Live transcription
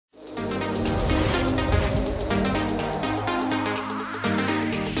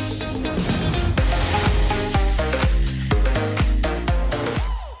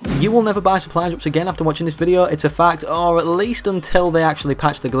You will never buy supply drops again after watching this video, it's a fact, or at least until they actually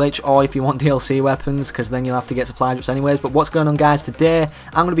patch the glitch, or if you want DLC weapons, because then you'll have to get supply drops anyways. But what's going on, guys? Today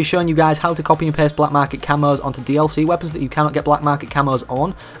I'm going to be showing you guys how to copy and paste black market camos onto DLC weapons that you cannot get black market camos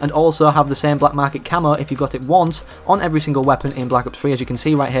on, and also have the same black market camo if you got it once on every single weapon in Black Ops 3. As you can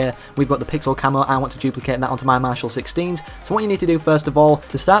see right here, we've got the pixel camo. I want to duplicate that onto my Marshall 16s. So what you need to do first of all,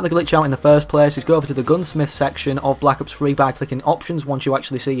 to start the glitch out in the first place, is go over to the gunsmith section of Black Ops 3 by clicking options. Once you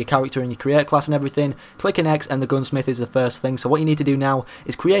actually see your character and your create class and everything, clicking X and the gunsmith is the first thing. So what you need to do now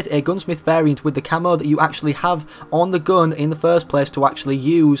is create a gunsmith variant with the camo that you actually have on the gun in the first place to actually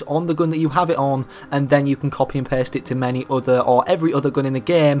use on the gun that you have it on, and then you can copy and paste it to many other or every other gun in the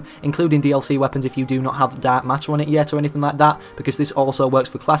game, including DLC weapons if you do not have dark matter on it yet or anything like that, because this also works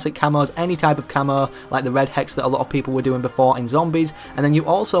for classic camos, any type of camo like the red hex that a lot of people were doing before in zombies. And then you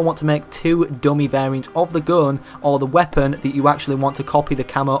also want to make two dummy variants of the gun or the weapon that you actually want to copy the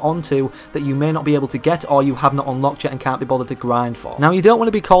camo onto that you may not be able to get or you have not unlocked yet and can't be bothered to grind for. Now, you don't want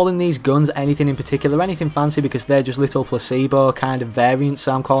to be calling these guns anything in particular, anything fancy, because they're just little placebo kind of variants,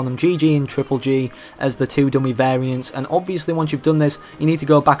 so I'm calling them GG and Triple G as the two dummy variants. And obviously once you've done this, you need to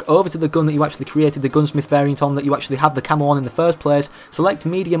go back over to the gun that you actually created the gunsmith variant on, that you actually have the camo on in the first place, select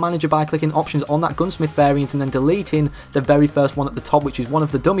media manager by clicking options on that gunsmith variant and then deleting the very first one at the top, which is one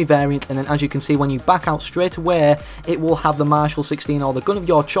of the dummy variants. And then as you can see, when you back out straight away, it will have the Marshall 16 or the gun of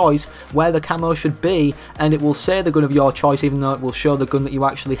your choice where the camo should be, and it will say the gun of your choice even though it will show the gun that you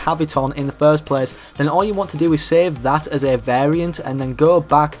actually have it on in the first place. Then all you want to do is save that as a variant and then go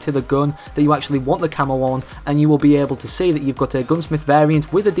back to the gun that you actually want the camo on, and you will be able to see that you've got a gunsmith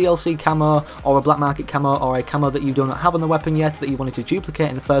variant with a DLC camo or a black market camo or a camo that you do not have on the weapon yet that you wanted to duplicate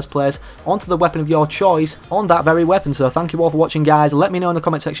in the first place onto the weapon of your choice on that very weapon. So thank you all for watching, guys. Let me know in the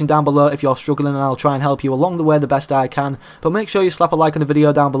comment section down below if you're struggling, and I'll try and help you along the way the best I can. But make sure you slap a like on the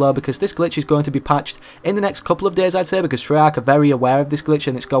video down below, because this glitch is going to be patched in the next couple of days, I'd say, because Treyarch are very aware of this glitch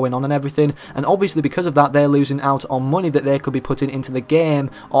and it's going on and everything, and obviously because of that they're losing out on money that they could be putting into the game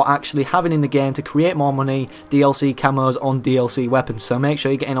or actually having in the game to create more money, DLC camos on DLC weapons. So make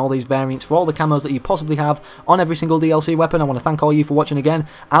sure you're getting all these variants for all the camos that you possibly have on every single DLC weapon. I want to thank all you for watching again.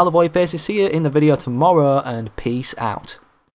 I'll avoid faces, see you in the video tomorrow, and peace out.